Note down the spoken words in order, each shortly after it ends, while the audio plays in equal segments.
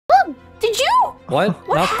What?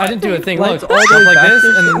 No, I didn't do a thing. Lights Look, all the stuff way like back this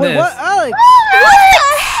there. and then Wait, this. what, Alex? What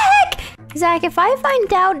the heck? Zach, if I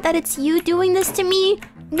find out that it's you doing this to me,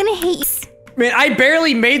 I'm gonna hate you. Man, I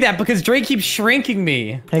barely made that because Drake keeps shrinking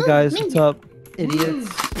me. Hey guys, what's up, idiots?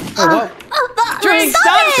 Drake,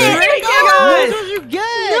 stop shrinking That's us! what you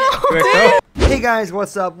get! No. Hey guys,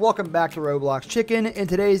 what's up? Welcome back to Roblox Chicken. In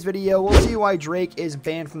today's video, we'll see why Drake is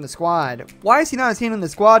banned from the squad. Why is he not seen in the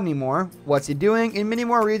squad anymore? What's he doing? And many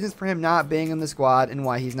more reasons for him not being in the squad and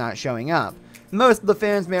why he's not showing up. Most of the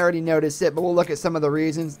fans may already notice it, but we'll look at some of the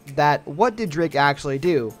reasons that what did Drake actually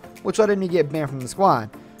do, which led him to get banned from the squad.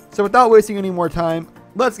 So without wasting any more time,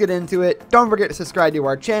 let's get into it. Don't forget to subscribe to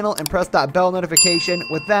our channel and press that bell notification.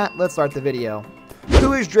 With that, let's start the video.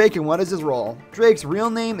 Who is Drake and what is his role? Drake's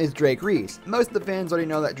real name is Drake Reese. Most of the fans already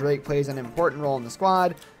know that Drake plays an important role in the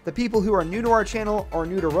squad. The people who are new to our channel or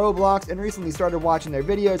new to Roblox and recently started watching their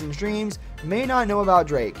videos and streams may not know about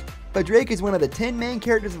Drake. But Drake is one of the 10 main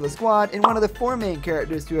characters of the squad and one of the 4 main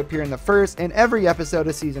characters to appear in the first and every episode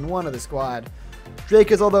of Season 1 of the squad.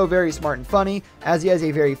 Drake is, although very smart and funny, as he has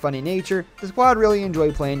a very funny nature, the squad really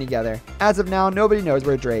enjoy playing together. As of now, nobody knows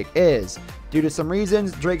where Drake is. Due to some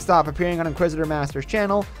reasons, Drake stopped appearing on Inquisitormaster's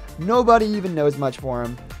channel. Nobody even knows much for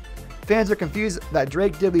him. Fans are confused that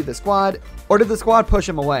Drake did leave the squad, or did the squad push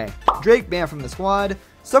him away? Drake banned from the squad.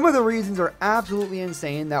 Some of the reasons are absolutely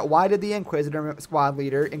insane. That why did the Inquisitor squad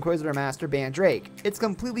leader, Inquisitormaster, ban Drake? It's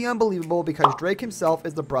completely unbelievable because Drake himself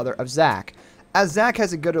is the brother of Zach. As Zach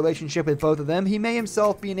has a good relationship with both of them, he may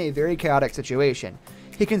himself be in a very chaotic situation.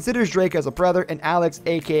 He considers Drake as a brother and Alex,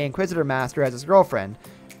 aka Inquisitormaster, as his girlfriend.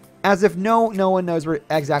 As if no one knows where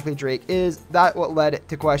exactly Drake is, that what led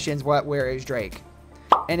to questions where is Drake?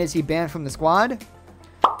 And is he banned from the squad?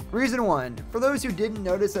 Reason 1. For those who didn't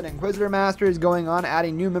notice that Inquisitormaster is going on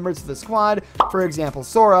adding new members to the squad, for example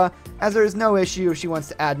Sora, as there is no issue if she wants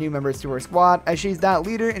to add new members to her squad, as she's that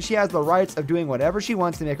leader and she has the rights of doing whatever she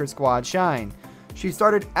wants to make her squad shine. She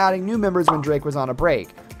started adding new members when Drake was on a break.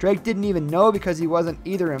 Drake didn't even know because he wasn't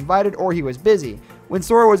either invited or he was busy. When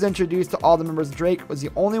Sora was introduced to all the members, Drake was the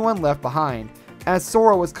only one left behind. As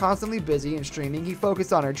Sora was constantly busy and streaming, he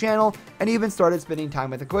focused on her channel and even started spending time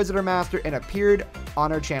with Inquisitormaster and appeared on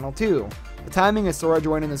her channel too. The timing of Sora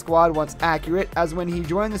joining the squad wasn't accurate, as when he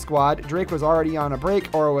joined the squad, Drake was already on a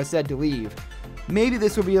break or was said to leave. Maybe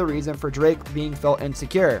this would be the reason for Drake being felt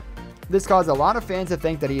insecure. This caused a lot of fans to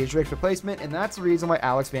think that he is Drake's replacement, and that's the reason why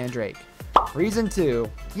Alex banned Drake. Reason 2.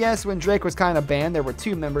 Yes, when Drake was kind of banned, there were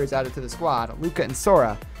 2 members added to the squad, Luca and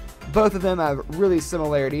Sora. Both of them have really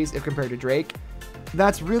similarities if compared to Drake.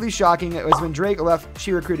 That's really shocking. It was when Drake left,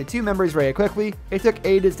 she recruited 2 members very quickly. It took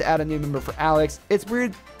ages to add a new member for Alex. It's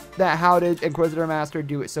weird that how did Inquisitormaster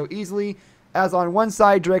do it so easily, as on one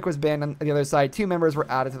side Drake was banned, on the other side 2 members were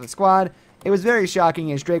added to the squad. It was very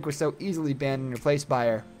shocking as Drake was so easily banned and replaced by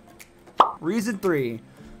her. Reason 3.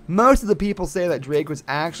 Most of the people say that Drake was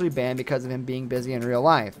actually banned because of him being busy in real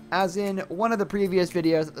life. As in one of the previous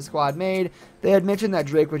videos that the squad made, they had mentioned that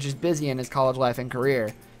Drake was just busy in his college life and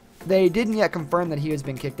career. They didn't yet confirm that he has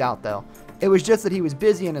been kicked out though. It was just that he was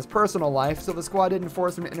busy in his personal life, so the squad didn't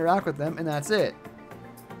force him to interact with them, and that's it.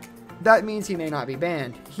 That means he may not be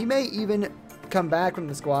banned. He may even come back from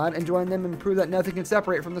the squad and join them and prove that nothing can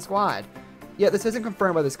separate from the squad. Yet this isn't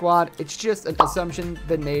confirmed by the squad, it's just an assumption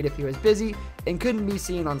been made if he was busy and couldn't be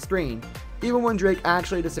seen on screen. Even when Drake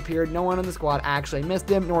actually disappeared, no one in the squad actually missed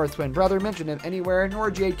him, nor his twin brother mentioned him anywhere,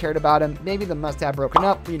 nor Jade cared about him. Maybe the must have broken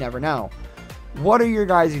up, we never know. What are your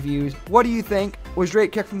guys' views? What do you think? Was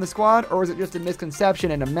Drake kicked from the squad, or was it just a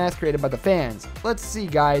misconception and a mess created by the fans? Let's see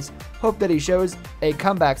guys, hope that he shows a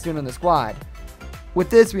comeback soon in the squad. With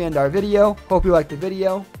this, we end our video. Hope you liked the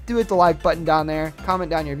video. Do hit the like button down there, comment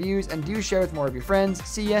down your views, and do share with more of your friends.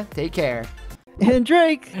 See ya, take care. And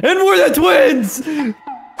Drake! And we're the twins!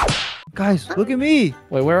 Guys, look at me!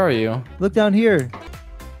 Wait, where are you? Look down here.